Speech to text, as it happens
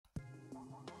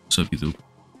What's up, YouTube?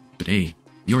 Today,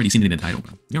 you already seen it in the title,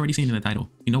 bro. You already seen it in the title.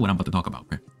 You know what I'm about to talk about,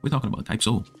 bro. We're talking about Type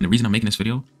Soul. And the reason I'm making this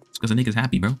video is because the nigga's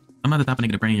happy, bro. I'm not the type of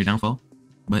nigga to pray in your downfall.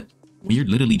 But when you're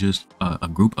literally just a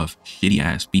group of shitty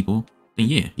ass people, then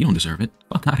yeah, you don't deserve it.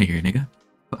 Fuck out of here, nigga.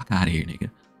 Fuck out of here, nigga.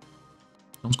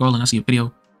 I'm scrolling, I see a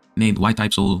video named Why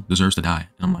Type Soul Deserves to Die.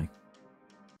 And I'm like,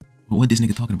 well, what this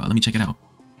nigga talking about? Let me check it out.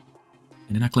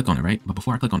 And then I click on it, right? But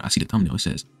before I click on it, I see the thumbnail. It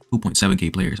says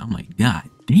 2.7K players. I'm like, God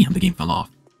damn, the game fell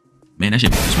off. Man, that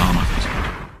shit makes me smile on my face.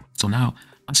 So now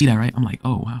I see that, right? I'm like,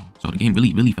 oh wow. So the game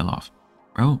really fell off,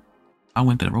 bro. I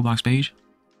went to the Roblox page.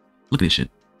 Look at this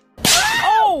shit.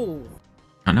 Oh!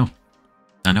 I know,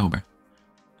 bro.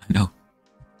 I know.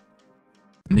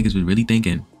 Niggas was really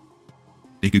thinking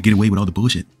they could get away with all the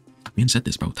bullshit. I've been said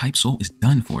this, bro. Type Soul is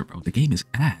done for, bro. The game is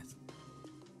ass.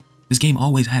 This game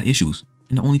always had issues,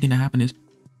 and the only thing that happened is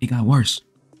it got worse.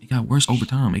 It got worse over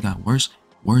time. It got worse,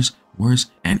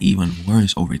 and even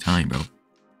worse over time, bro.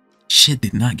 Shit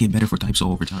did not get better for Type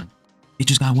Soul over time. It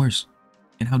just got worse.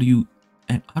 And how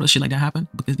does shit like that happen?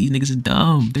 Because these niggas is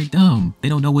dumb. They're dumb. They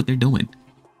don't know what they're doing.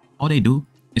 All they do,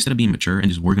 instead of being mature and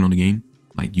just working on the game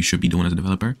like you should be doing as a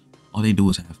developer, all they do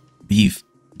is have beef,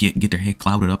 get their head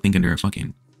clouded up thinking they're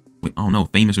fucking, I don't know,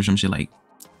 famous or some shit. Like,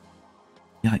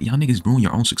 y'all niggas ruin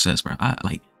your own success, bro.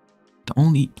 The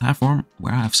only platform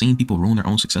where I've seen people ruin their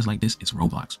own success like this is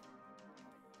Roblox.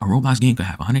 A Roblox game could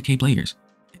have 100K players.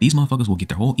 These motherfuckers will get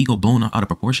their whole ego blown out of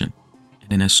proportion. And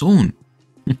then as soon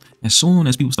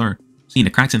as people start seeing the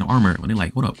cracks in the armor, when they're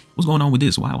like, hold up, what's going on with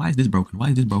this? Why is this broken? Why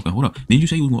is this broken? Hold up. Didn't you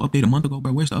say you was going to update a month ago,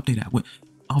 bro? Where's the update at? What?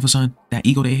 All of a sudden, that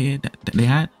ego they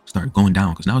had started going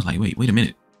down. Because now it's like, wait a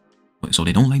minute. So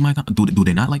they don't like my do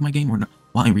they not like my game or not?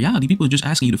 Well, in reality, people are just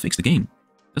asking you to fix the game.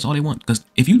 That's all they want. Because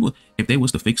if they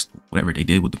was to fix whatever they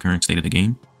did with the current state of the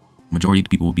game, majority of the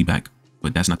people will be back.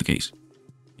 But that's not the case.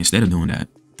 Instead of doing that,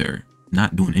 they're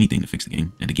not doing anything to fix the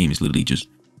game, and the game is literally just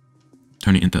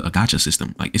turning into a gacha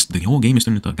system. Like, the whole game is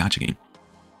turning into a gacha game.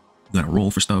 You gotta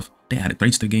roll for stuff. They added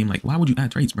traits to the game. Like, why would you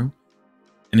add traits, bro?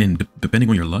 And then depending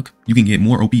on your luck, you can get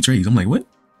more OP trades. I'm like, what?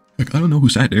 Like, I don't know who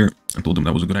sat there and told them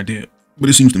that was a good idea, but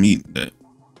it seems to me that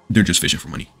they're just fishing for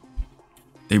money.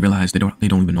 They realize they don't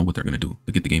even know what they're gonna do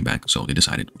to get the game back, so they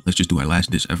decided, let's just do our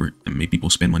last ditch effort and make people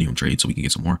spend money on trades so we can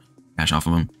get some more cash off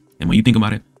of them. And when you think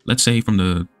about it, let's say from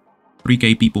the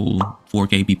 3K people,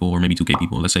 4K people, or maybe 2K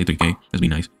people, let's say 3K, let's be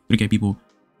nice, 3K people,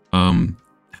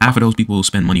 half of those people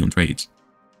spend money on trades.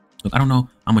 Look, I don't know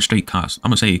how much trade costs. I'm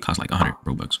gonna say it costs like 100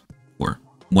 Robux for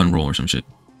one roll or some shit.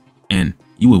 And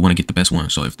you would want to get the best one.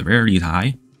 So if the rarity is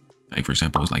high, like for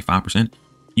example, it's like 5%,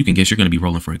 you can guess you're gonna be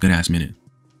rolling for a good ass minute.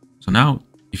 So now,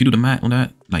 if you do the math on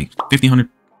that, like 1,500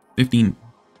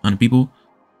 people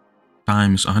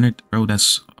times 100, bro,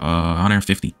 that's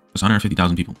 150. That's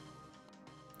 150,000 people.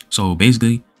 So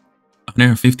basically,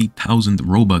 150,000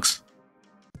 Robux.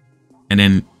 And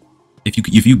then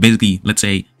if you basically, let's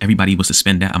say everybody was to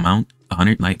spend that amount,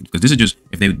 100, like, because this is just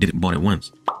if they bought it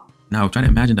once. Now try to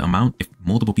imagine the amount if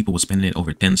multiple people were spending it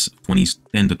over 10 to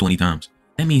 20 times.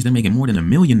 That means they're making more than 1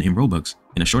 million in Robux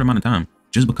in a short amount of time,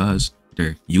 just because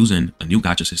they're using a new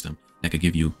gacha system that could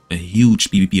give you a huge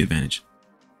PvP advantage.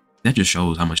 That just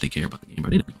shows how much they care about the game, bro.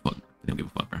 They don't give a fuck. They don't give a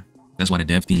fuck, bro. That's why the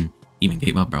dev team even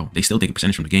gave up, bro. They still take a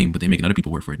percentage from the game, but they're making other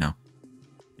people work for it now.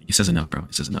 It says enough, bro.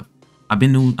 It says enough. I've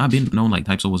been known like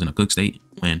Type Soul was in a cook state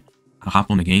when I hopped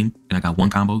on the game and I got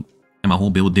one combo and my whole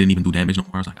build didn't even do damage no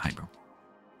more. I was like, alright, bro.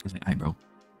 I was like, alright, bro.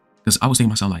 Because I was thinking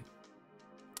to myself, like,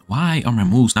 why are my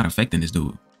moves not affecting this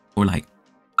dude? Or like,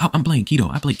 I'm playing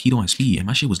Keto. I played Keto on speed and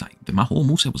my shit was like, my whole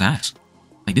moveset was ass.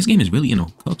 Like, this game is really in a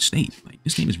cooked state. Like,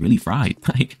 this game is really fried.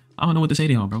 Like, I don't know what to say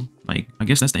to y'all, bro. Like, I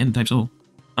guess that's the end of Type Soul.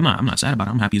 I'm not sad about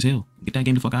it. I'm happy as hell. Get that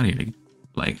game the fuck out of here, nigga.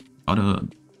 Like, all the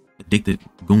addicted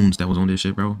goons that was on this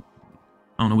shit, bro.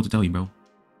 I don't know what to tell you, bro.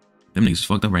 Them niggas is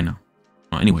fucked up right now.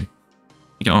 Well, anyway,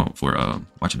 thank y'all for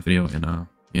watching the video, and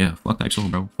yeah, fuck Type Soul,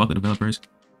 bro. Fuck the developers.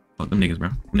 Fuck them niggas, bro.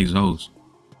 Them niggas hoes.